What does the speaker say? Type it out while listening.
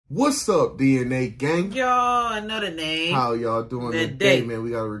What's up, D&A gang? Y'all, another name. How y'all doing today, man?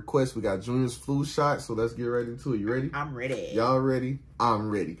 We got a request. We got Junior's flu shot, so let's get right into it. You ready? I'm ready. Y'all ready? I'm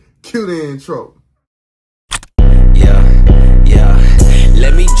ready. Cue the intro. Yeah.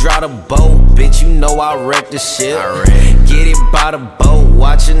 Let me draw the boat, bitch. You know I wreck the shit. Get it by the boat,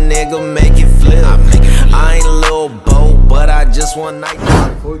 watch a nigga make it flip. I ain't a little boat, but I just want night.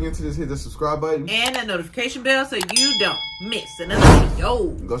 Before we get into this, hit the subscribe button and that notification bell so you don't miss another video.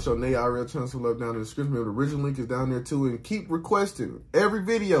 Go show NaeYT channel some love down in the description. The original link is down there too. And keep requesting every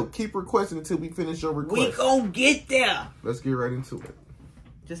video. Keep requesting until we finish your request. We gon' get there. Let's get right into it.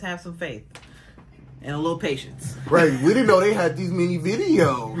 Just have some faith and a little patience. Right, we didn't know they had these many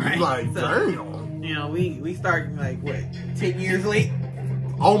videos. Right. Like, So, damn. You know, we started like what, 10 years late?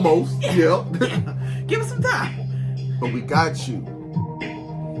 Almost, yeah. Give us some time. But we got you.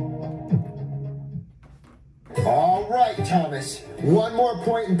 All right, Thomas. One more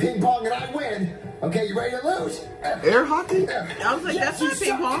point in ping pong and I win. Okay, you ready to lose? Air hockey? I was like, that's not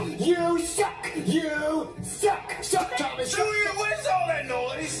ping pong. You suck. You suck. Suck, Thomas. Junior, what's all that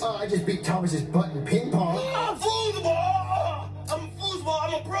noise? Oh, I just beat Thomas's butt in ping pong. I'm foosball.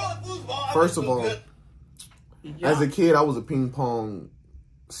 I'm a pro at foosball. First of all, as a kid, I was a ping pong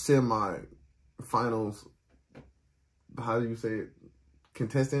semi-finals. How do you say it?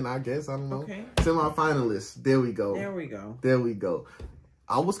 Contestant, I guess. I don't know. Okay. Semi-finalist. There we go. There we go. There we go.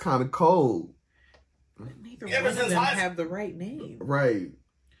 I was kind of cold. Neither one of them have the right name. Right.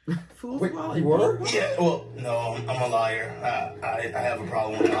 Foosball. You were? Yeah, well, no, I'm a liar. I have a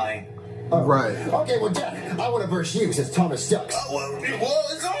problem with lying. Oh. Right. Okay, well, Jack, I want to verse you since Thomas sucks. Well,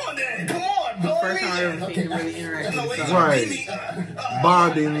 it's on then. Come on, go First time I ever Okay, seen you really interact with Wait, someone. Right.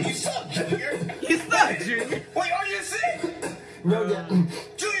 Bonding. You suck, Junior. You suck, Junior. Wait, are you sick? No, Jack.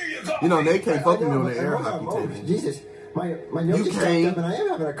 Junior, you're coughing. You know, they can't fuck with me on the air Oh, hockey oh, table. Jesus, my nose is can't. stuffed up and I am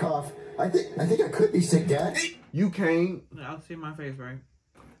having a cough. I think I could be sick, Dad. You can't. Y'all see my face, right?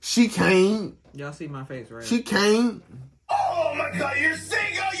 She can't. Y'all see my face, right? She can't. Oh my God, you're sick.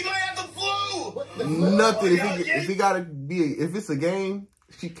 Oh, you might have the flu. Nothing. If he gotta be, if it's a game,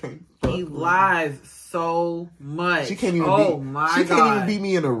 she can't. He lies so much. She can't even. She can't even beat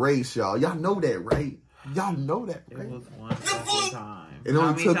me in a race, y'all. Y'all know that, right? Y'all know that, right? It was one fucking time. It only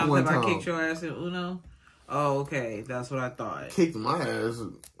How many took times one have time. I kicked your ass in Uno? Oh, okay. That's what I thought. Kicked my ass.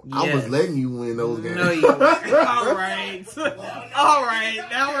 I was Yes. letting you win those games. No, you weren't. All right. All right.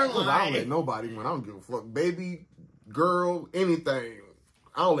 Now we're I don't lying. let nobody win. I don't give a fuck. Baby, girl, anything.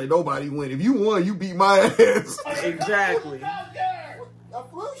 I don't let nobody win. If you won, you beat my ass. Exactly. A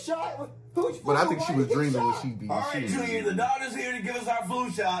flu shot? But I think she was dreaming when she beat me. All right, Junior, the doctor's here to give us our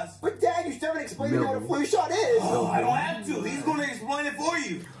flu shots. But Dad, you still haven't explained to me what a No. flu shot is. Oh, I don't have to. He's going to explain it for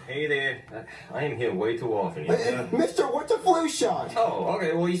you. Hey there, I am here way too often. Mister, what's a flu shot? Oh,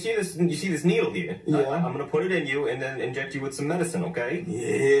 okay. Well, you see this needle here. Yeah. I'm gonna put it in you and then inject you with some medicine. Okay?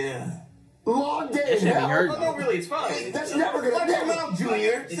 Yeah. Long day That in should be hell. hurt. Oh, no, really, it's fine. That's never gonna Watch your happen. mouth,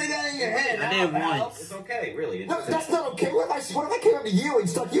 Junior. Say that in your head. I did once. It's okay, really. No, that's not okay. What if I came up to you and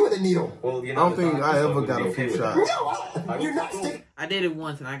stuck you with a needle? Well, you I know, don't think I ever got a flu shot. No, you're not sticking. I did it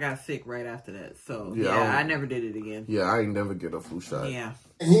once and I got sick right after that. So, Yeah, yeah, I never did it again. Yeah, I ain't never get a flu shot. Yeah.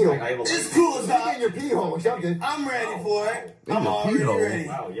 A needle. I have a It's cool as Stick it that. in your pee hole or something. I'm ready for it. In I'm your already pee hole? ready.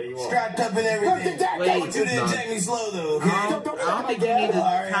 Wow, yeah, you are. Strapped up and No, everything. Dad, Wait. I want you to inject me slow, though, okay? I don't think you need to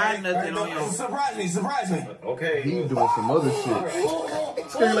tie nothing on your... Surprise me, surprise me. Okay. He doing some other shit. Oh,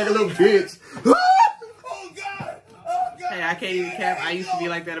 Screaming like a little bitch. oh, God. Oh, God. Hey, I can't even cap. I used to be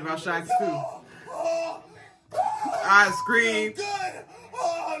like that about shots, too. Oh, I scream. good.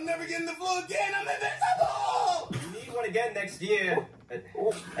 Oh, I'm never getting the flu again. I'm invincible. You need one again next year.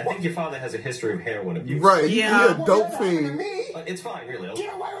 I think your father has a history of heroin abuse. Right, Yeah. he a dope To fiend. me? But it's fine, really.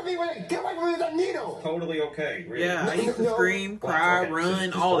 Get away from me with that needle. Totally okay, really. Yeah, I used to No. scream, cry, Okay, run,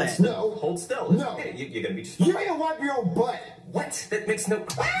 just all hold that. still. Hold still. No. Okay, you're gonna be just You ain't wipe your own butt. What? That makes no...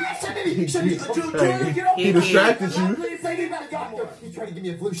 Ah, baby, He He distracted you. Please say you got a doctor. He's trying to give me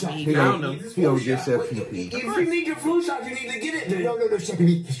a flu shot. He He found don't, him. he don't get that PP. If you need your flu shot, you need to get it then. No, Chef,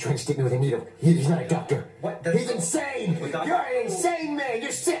 he's trying to stick me with a needle. He's not a doctor. What? He's insane. What doctor? You're an insane man.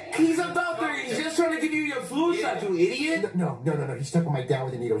 You're sick. He's a doctor. He's just trying to give you your flu shot, you idiot. No. He stuck my dad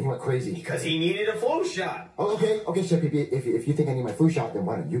with a needle. He went crazy. Because he needed a flu shot. Oh, okay, Chef, if you think I need my flu shot, then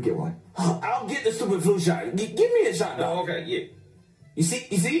why don't you get one? I'll get the stupid flu shot. Give me a shot, Oh, though. okay, yeah. You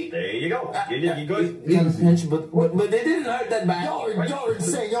see? There you go. You good? Got a pinch, But they didn't hurt that bad. y'all are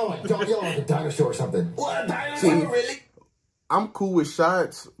insane. Y'all like a dinosaur or something. What, a dinosaur, really? I'm cool with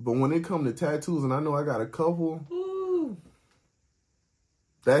shots, but when it come to tattoos, and I know I got a couple, Ooh.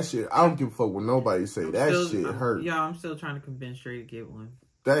 that shit, I don't give a fuck what nobody say. That shit hurt. Yeah, I'm still trying to convince Dre to get one.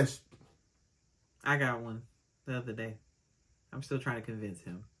 That's... I got one the other day. I'm still trying to convince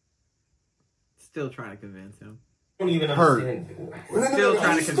him. Still trying to convince him. Don't even Hurt. understand. Still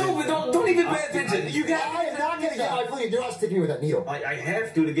trying to convince him. Don't even pay attention. You got. I am not gonna get my flu. You're not sticking me with that needle. I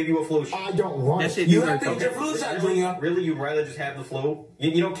have to give you a flu shot. I don't want That it. shit You do have hurt to get your though. flu shot, Junior. Really, you'd rather just have the flu?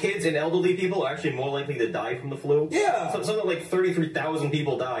 You know, kids and elderly people are actually more likely to die from the flu. Yeah. Something like 33,000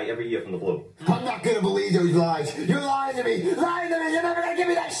 people die every year from the flu. I'm not gonna believe those lies. You're lying to me. Lying to me. You're never gonna give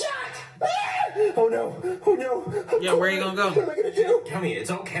me that shot. Oh no. Oh no. Yo, where you gonna go? What am I gonna do? Tell me,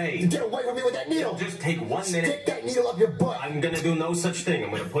 it's okay. Get away from me with that needle. Just take 1 minute. Stick that needle up your butt. I'm gonna do no such thing.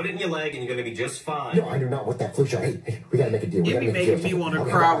 I'm gonna put it in your leg and you're gonna be just fine. No, I do not want that flu shot. Hey, we gotta make a deal. We It gotta be make a making deal. me want to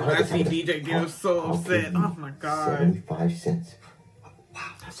Okay, cry okay, when I okay, see DJ get so upset. Oh my god. 75 cents.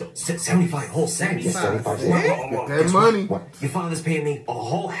 So, 75 whole cents. Yes, 75 cents. Get that money. What? Your father's paying me a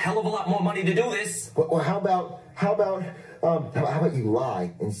whole hell of a lot more money to do this. Well, how about you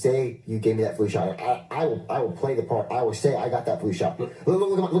lie and say you gave me that flu shot? I will play the part. I will say I got that flu shot. Look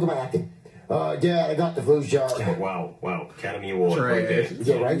at my acting. Yeah, I got the flu shot. Wow. Academy Award right there.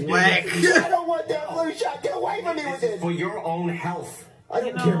 Yeah, right? Whack. I don't want that flu shot. Get away from me with it. For your own health. I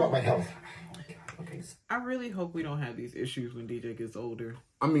don't care about my health. Okay. I really hope we don't have these issues when DJ gets older.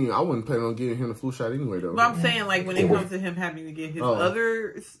 I mean, I wouldn't plan on getting him the flu shot anyway, though. But I'm saying, like, when it comes to him having to get his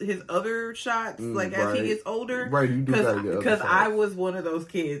other shots, like as he gets older, Right, you do gotta get other because shots. I was one of those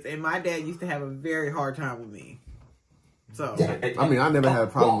kids, and my dad used to have a very hard time with me. So I mean, I never had a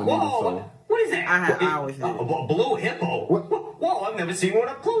problem with needles, so... What is that? I always did. A blue hippo? Whoa, I've never seen one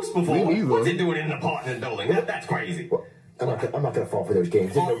up close before. Me neither. What's it doing in an apartment building? That's crazy. Well, I'm not gonna fall for those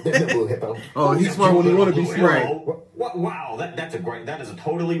games. There's no blue hippo. Oh, he's smart when he want to be Blue smart. hippo? Wow, that is a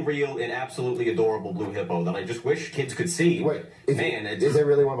totally real and absolutely adorable blue hippo that I just wish kids could see. Wait, Man, is there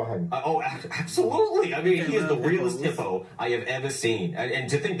really one behind me? Absolutely. I mean, he is the realest hippo I have ever seen. And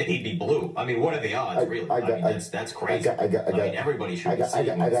to think that he'd be blue, I mean, what are the odds, really? That's crazy. I mean, everybody should be I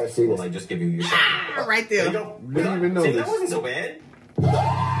gotta see this. Well, I just give you your right There there. you go. Didn't even know See, this. that wasn't so bad.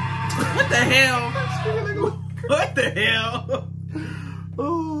 What the hell? What the hell?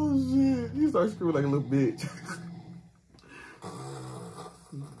 Oh, shit. You start screaming like a little bitch.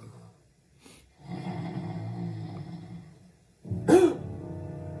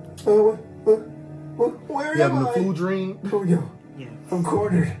 Where You am having a I? flu dream? Oh no. Yeah. I'm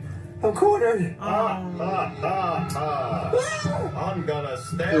cornered. I'm cornered. I'm gonna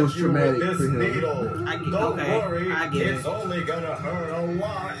stab It was you with traumatic this for him. needle. I get- Don't okay, worry, I get it's it. only gonna hurt a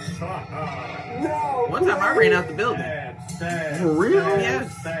lot. No. One time I ran out the building. For real?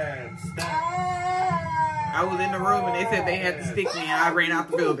 Yes. I was in the room and they said they had to stick me, and I ran out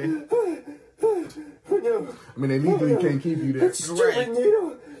the building. Oh no. I mean, they legally can't keep you there. Right.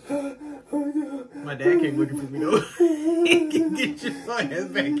 Needle. My dad came looking for me though. He can get your son ass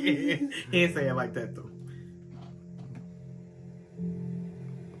back in. He didn't say it like that though.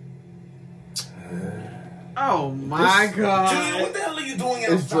 Oh my Julian, god. what the hell are you doing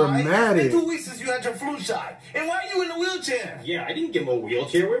outside? It's dramatic. It's been 2 weeks since you had your flu shot. And why are you in the wheelchair? Yeah, I didn't give him a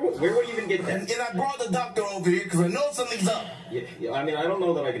wheelchair. Where would you even get And that? I brought the doctor over here because I know something's up. Yeah, I mean, I don't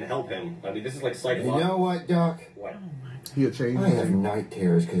know that I can help him. I mean, this is like You psychological. know what, Doc? What? He'll change I have him. night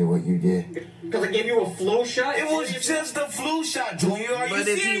terrors because of what you did. Because I gave you a flu shot? It was just a flu shot, Junior. Are you But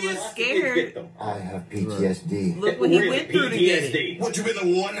if he serious? was scared, I have PTSD. look what he Really, went through to get it. PTSD. What, you been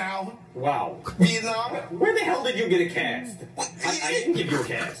to war now? Wow. Vietnam? Where the hell did you get a cast? I didn't give you a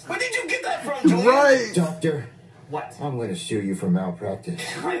cast. Where did you get that from, Junior? Right. Doctor, What? I'm going to sue you for malpractice.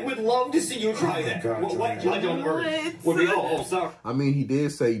 I would love to see you try that. God, What I don't worry. What? Would be, sorry. I mean, he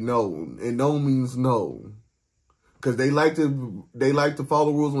did say no, and no means no. Because they like to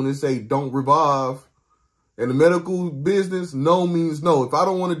follow rules when they say don't revive. In the medical business, no means no. If I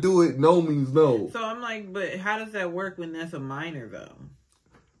don't want to do it, no means no. So I'm like, but how does that work when that's a minor though?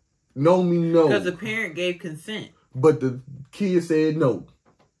 No means no. Because the parent gave consent. But the kid said no.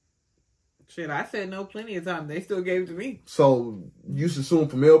 Shit, I said no plenty of times. They still gave it to me. So you should sue him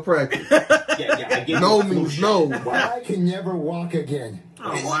for malpractice. Yeah, I gave No you a flu means shot. no. I can never walk again.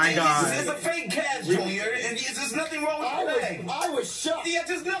 Oh my god. It's a fake cast, Junior. There's nothing wrong with the leg. I was shot. Yeah,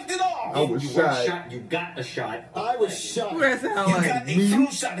 just knocked it off. I was You were shot. shot. You got a shot. I was shot. What does that sound You like? got a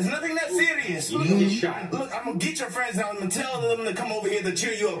flu shot. It's nothing that serious. You didn't get shot. Look, I'm gonna get your friends now and tell them to come over here to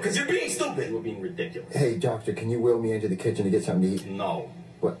cheer you up because you're being You stupid. were being ridiculous. Hey, doctor, can you wheel me into the kitchen to get something to eat? No.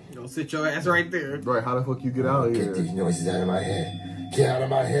 What? Don't sit your ass right there. Right, how the fuck you get out of Get here? these noises out of my head. Get out of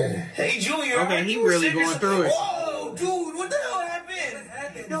my head. Hey, Junior. Okay, are he you really serious? going through it. Whoa, dude, what the hell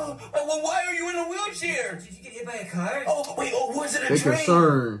happened? No, well, why are you in a wheelchair? Did you get hit by a car? Oh, wait, was it a They train?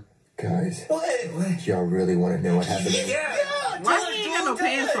 concerned. Guys, What? y'all really want to know what happened to me? Yeah, Why he ain't got no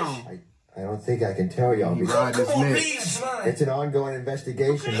pants on? I don't think I can tell y'all. He ride his neck. It's an ongoing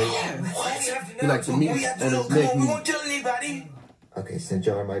investigation. He like to meet on his neck. We won't tell anybody. Okay, since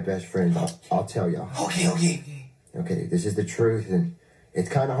y'all are my best friends, I'll tell y'all. Okay, this is the truth, and it's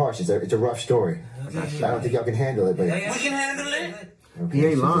kind of harsh. It's a rough story. I don't think y'all can handle it, but... We can handle it. Okay, He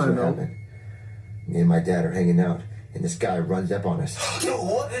ain't so lying, this is what though. happened. Me and my dad are hanging out, and this guy runs up on us. No,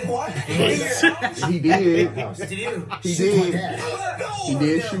 what? He did. House. He Shoots my did. dad. He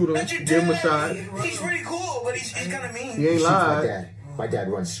did shoot him. That's your Give him a dad. shot. He's pretty cool, but he's kind of mean. He ain't Shoots my lied. dad. My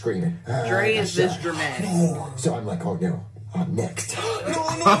dad runs screaming. Dre is this shot. dramatic. So I'm like, oh no, I'm next.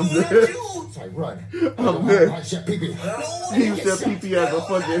 No, not you. So I run. I'm good. I shot pee-pee. He used that PP as a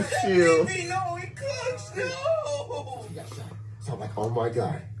fucking shield. Baby, no, he cooks. No. He got shot. So I'm like, oh my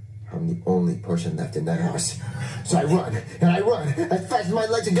God, I'm the only person left in that house. So I run, and I run as fast as my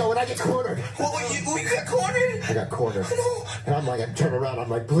legs can go, and I get cornered. What, you got cornered? I got cornered. No. And I'm like, I turn around, I'm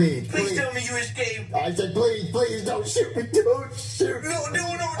like, please. Please tell me you escaped. I said, please, don't shoot me, don't shoot me. No.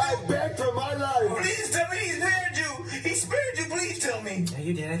 I begged for my life. Please tell me he spared you. He spared you. Please tell me. Yeah,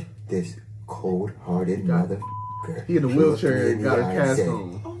 you did. This cold-hearted motherfucker. He in the wheelchair looked and me got in a the eye and cast said,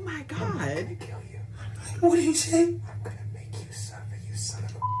 on. Oh my I'm God. gonna kill you. What did he say? I'm gonna make you suffer, you son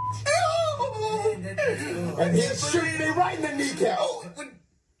of a... No. And he shoots me right in the kneecap.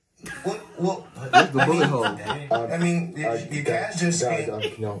 What? Where's the bullet hole? I mean, your gas just guys,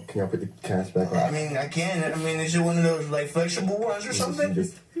 came. can y'all put the cast back on? I mean, I can. I mean, is it one of those like flexible ones or something?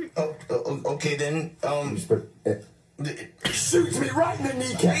 Just Okay then. put it. Shoots me right in the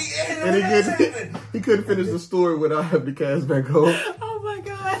kneecap. And he couldn't finish the story without having the cast back on. Oh my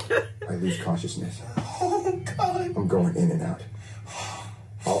God. I lose consciousness. Oh God. I'm going in and out.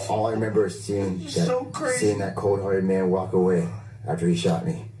 All I remember is seeing that cold-hearted man walk away after he shot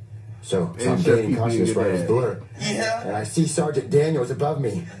me. So I'm gaining consciousness right as blur. Yeah. And I see Sergeant Daniels above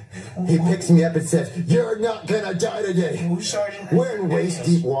me. He picks me up and says, "You're not gonna die today." Who's Sergeant? We're in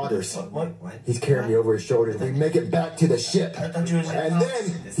waist-deep waters. What? He's carrying me over his shoulders. We make it back to the ship. I thought you was And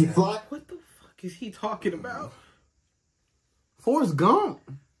then he flies. What the fuck is he talking about? Forrest Gump.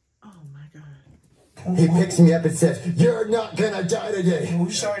 Oh my God. He picks me up and says, "You're not gonna die today."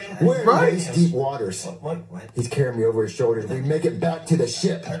 Who's Sergeant? We're in Right. waist-deep waters. What? He's carrying me over his shoulders. We make it back to the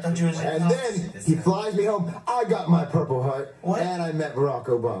ship. I thought you was And then he flies me home. I got my Purple Heart. What? And I met Barack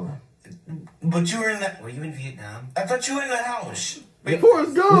Obama. But you were in that. Were you in Vietnam? I thought you were in the house.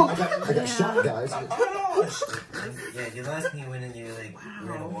 Forrest Gump. I got shot, guys. I'm lost. Yeah, you lost me when you like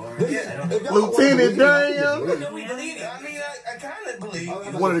were in a war. Yeah. If y'all want to Lieutenant believe it, Dan. No, we believe it. I mean, I kind of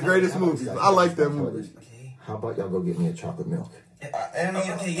believe. One of the greatest movies. I like that movie. Okay. How about y'all go get me a chocolate milk? I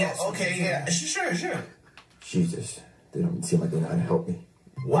mean, Okay, yes. Okay, yeah. Sure. Jesus, they don't seem like they know how to help me.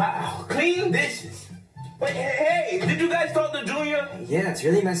 Wow, clean dishes. Wait, hey, did you guys talk to Junior? Yeah, it's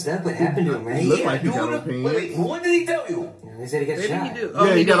really messed up what happened to him, right? He looked like he got dude, no pants. wait, what did he tell you? They said he got What did shot. he do?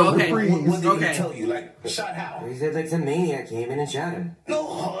 Yeah, he got a okay. reprieve. What did Okay. he tell you? Like, shot how? He said like some maniac came in and shot him.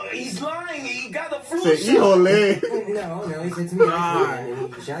 No, he's lying. He got a flu Said, shot. No, he said some guy came in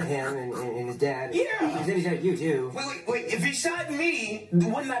and he shot him and his dad. Yeah. He said he shot you too. Wait, if he shot me,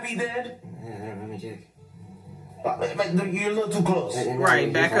 wouldn't I be dead? I don't know, let me check. You're a little too close. Right,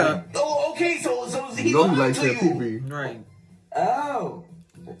 You're back fine. up. Oh, okay, so he You know he lied likes to that you. PP. Right. Oh,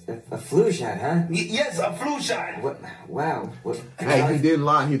 a flu shot, huh? Yes, a flu shot. What? Wow. What? Hey, he didn't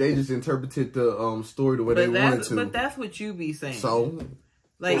lie. They just interpreted the story the way they wanted to. But that's what you be saying. So,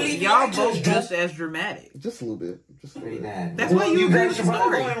 like, Well, y'all you both just just as dramatic. just a little bit. Just a Pretty little bit. bad. That's why you agree guys with the should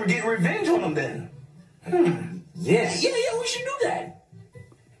probably story. go and get revenge on him then. Yeah. Yeah, we should do that.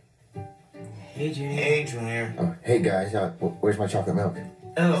 Hey, Junior. Hey, Junior. Oh, hey guys, where's my chocolate milk?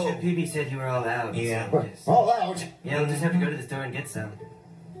 Oh, shit, PB said you were all out. Yeah. So What? just- All out? Yeah, we'll just have to go to the store and get some.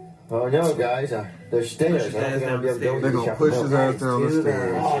 Oh no, guys, there's stairs. I don't think I'm gonna be able to go They're get gonna chocolate push milk. his ass down the Too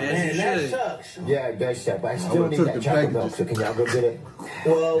stairs. bad. Oh, Yes, man, you that should. sucks. Yeah, it does suck, but I still would've need took that the chocolate milk, packages. so can y'all go get it?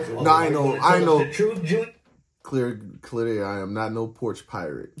 Well, No, I know. The truth, Junior. Clearly, I am not no porch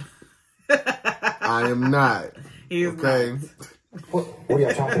pirate. I am not. He is Okay. What are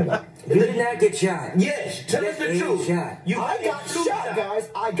y'all talking about? You did not get shot. Yes, tell us the You truth. shot. I got shot, guys.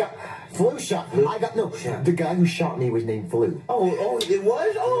 I got flu shot. I got no. Shot. The guy who shot me was named Flu. Oh, it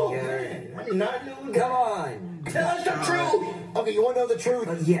was? Oh, Yeah. man. I did not know Come that. on. Tell us the truth. Okay, you want to know the truth?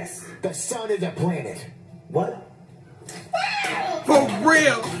 Yes. The sun is a planet. What? For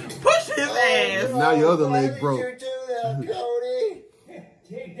real. Push his ass. Now your other Why leg did broke. you do that, Cody?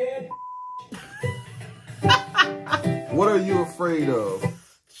 Take that. What are you afraid of?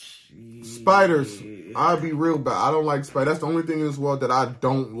 Spiders. I'll be real bad. I don't like spiders. That's the only thing in this world that I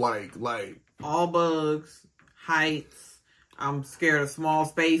don't like. Like, All bugs, heights. I'm scared of small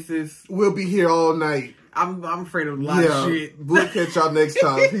spaces. We'll be here all night. I'm afraid of a lot of shit. We'll catch y'all next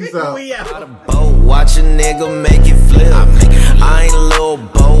time. Peace out. We out. Watch a nigga make it flip. I ain't a little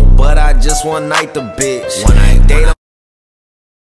boat, but I just one night the bitch.